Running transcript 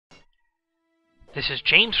This is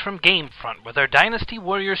James from GameFront with our Dynasty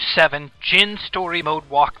Warriors 7 Jin Story Mode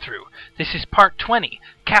walkthrough. This is Part 20,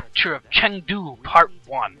 Capture of Chengdu, Part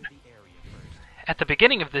 1. At the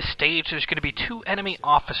beginning of this stage, there's going to be two enemy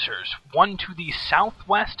officers, one to the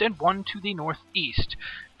southwest and one to the northeast.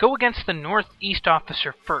 Go against the northeast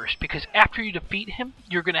officer first, because after you defeat him,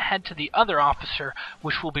 you're going to head to the other officer,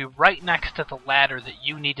 which will be right next to the ladder that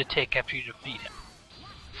you need to take after you defeat him.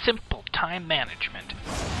 Simple time management.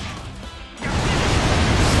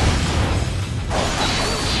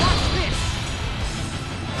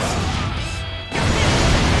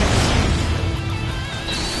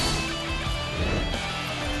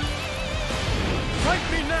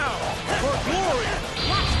 Fight me now for glory!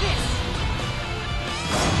 Watch this!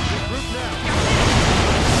 Regroup now!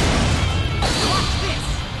 Watch this!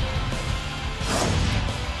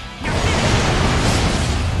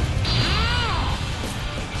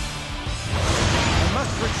 I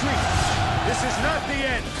must retreat! This is not the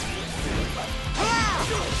end!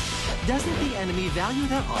 Doesn't the enemy value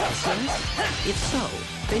their officers? If so,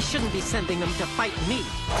 they shouldn't be sending them to fight me.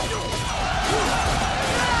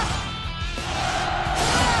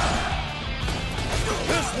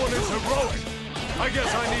 This one is heroic! I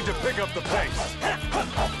guess I need to pick up the pace.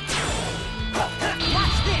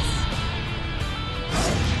 Watch this!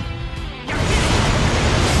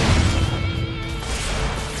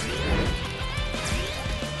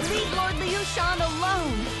 Leave Lord Liu Shan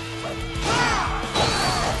alone!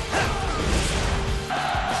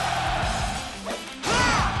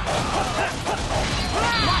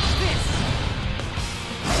 Watch this!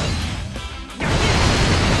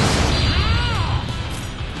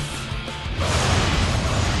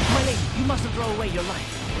 My lady, you mustn't throw away your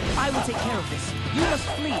life. I will take care of this. You must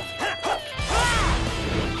flee.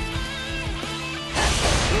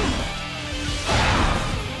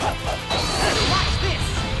 Watch this!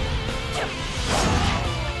 So strange.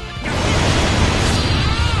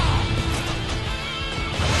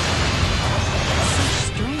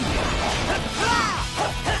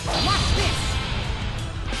 Watch this!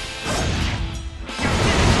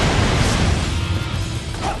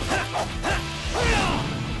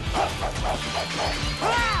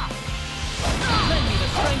 Lend me the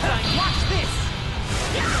strength I need. Watch this!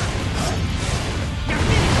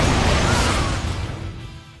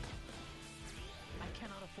 I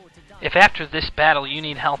cannot afford to die. If after this battle you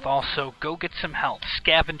need health also, go get some health.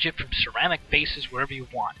 Scavenge it from ceramic bases wherever you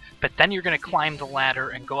want. But then you're going to climb the ladder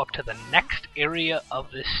and go up to the next area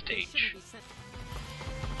of this stage.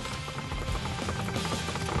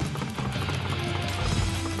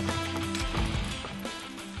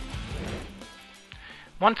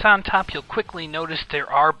 Once on top, you'll quickly notice there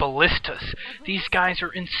are ballistas. These guys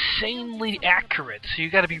are insanely accurate, so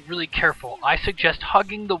you gotta be really careful. I suggest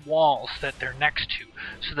hugging the walls that they're next to,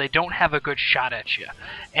 so they don't have a good shot at you.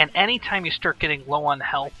 And anytime you start getting low on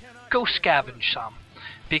health, go scavenge some.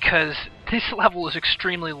 Because this level is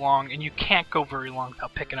extremely long, and you can't go very long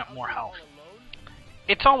without picking up more health.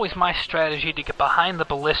 It's always my strategy to get behind the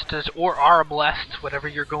ballistas or arbalests, whatever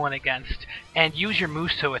you're going against, and use your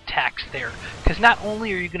musou attacks there. Because not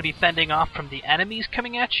only are you going to be fending off from the enemies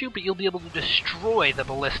coming at you, but you'll be able to destroy the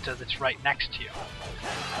ballista that's right next to you.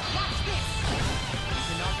 Watch this! We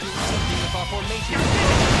cannot do anything if our formation is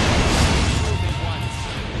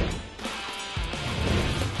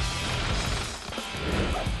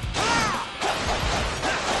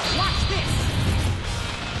Watch this!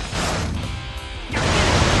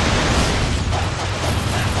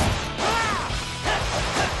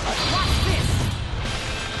 Watch this!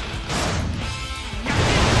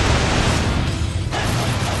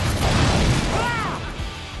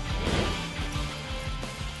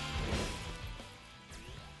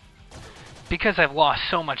 Because I've lost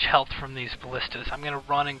so much health from these ballistas, I'm going to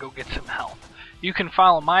run and go get some health. You can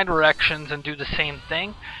follow my directions and do the same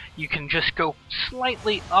thing. You can just go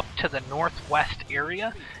slightly up to the northwest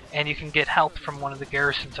area, and you can get health from one of the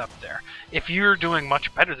garrisons up there. If you're doing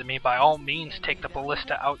much better than me, by all means take the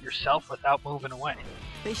ballista out yourself without moving away.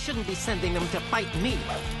 They shouldn't be sending them to fight me.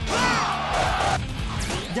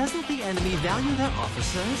 Doesn't the enemy value their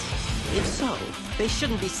officers? If so, they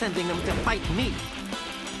shouldn't be sending them to fight me.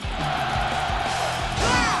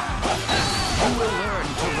 You will learn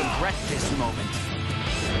to regret this moment.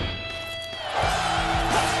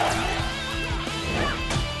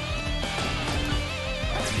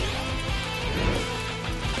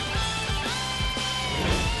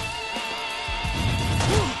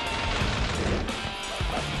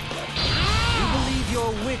 You believe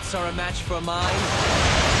your wits are a match for mine?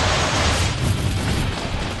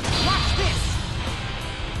 Watch this!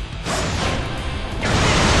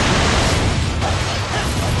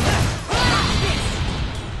 Watch this!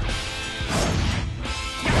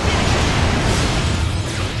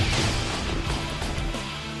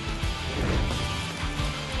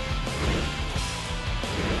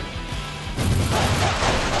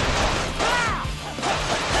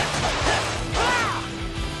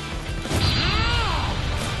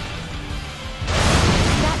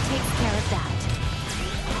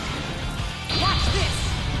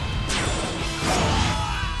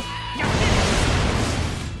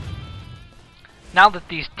 Now that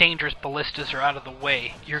these dangerous ballistas are out of the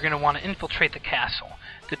way, you're going to want to infiltrate the castle.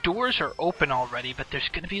 The doors are open already, but there's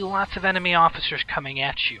going to be lots of enemy officers coming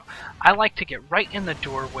at you. I like to get right in the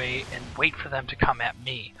doorway and wait for them to come at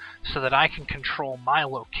me, so that I can control my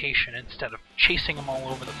location instead of chasing them all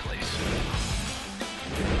over the place.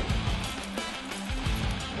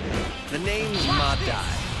 The name's Madai.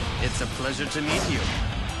 It's a pleasure to meet you.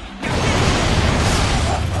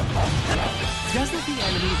 Doesn't the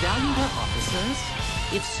enemy value their officers?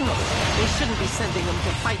 If so, they shouldn't be sending them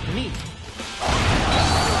to fight me.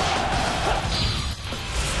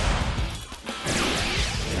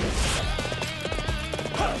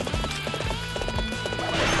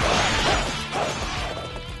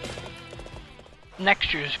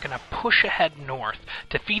 Next, you're just going to push ahead north,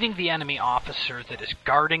 defeating the enemy officer that is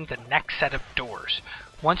guarding the next set of doors.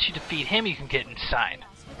 Once you defeat him, you can get inside.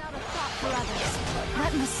 Without a thought for others.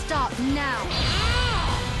 That must stop now.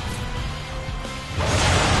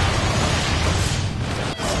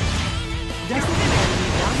 Doesn't the enemy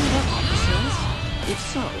value their officers? If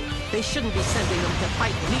so, they shouldn't be sending them to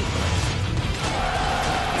fight me.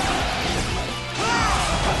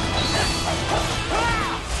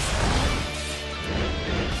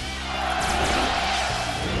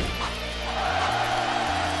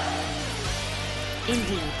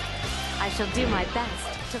 Indeed. I shall do my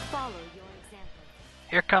best to follow your example.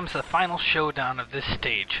 Here comes the final showdown of this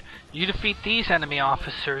stage. You defeat these enemy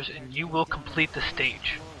officers and you will complete the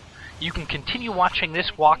stage. You can continue watching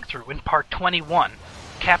this walkthrough in Part 21,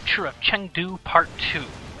 Capture of Chengdu Part 2.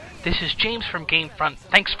 This is James from GameFront.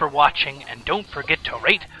 Thanks for watching, and don't forget to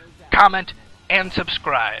rate, comment, and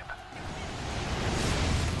subscribe.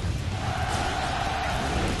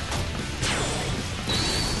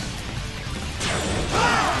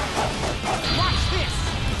 Watch this!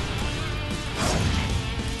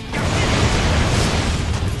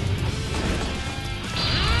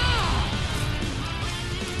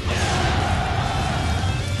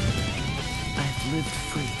 I've lived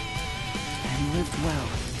free and lived well.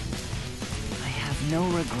 I have no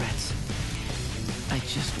regrets. I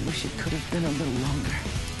just wish it could have been a little longer.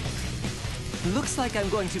 Looks like I'm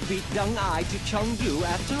going to beat Deng Ai to Chengdu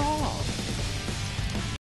after all.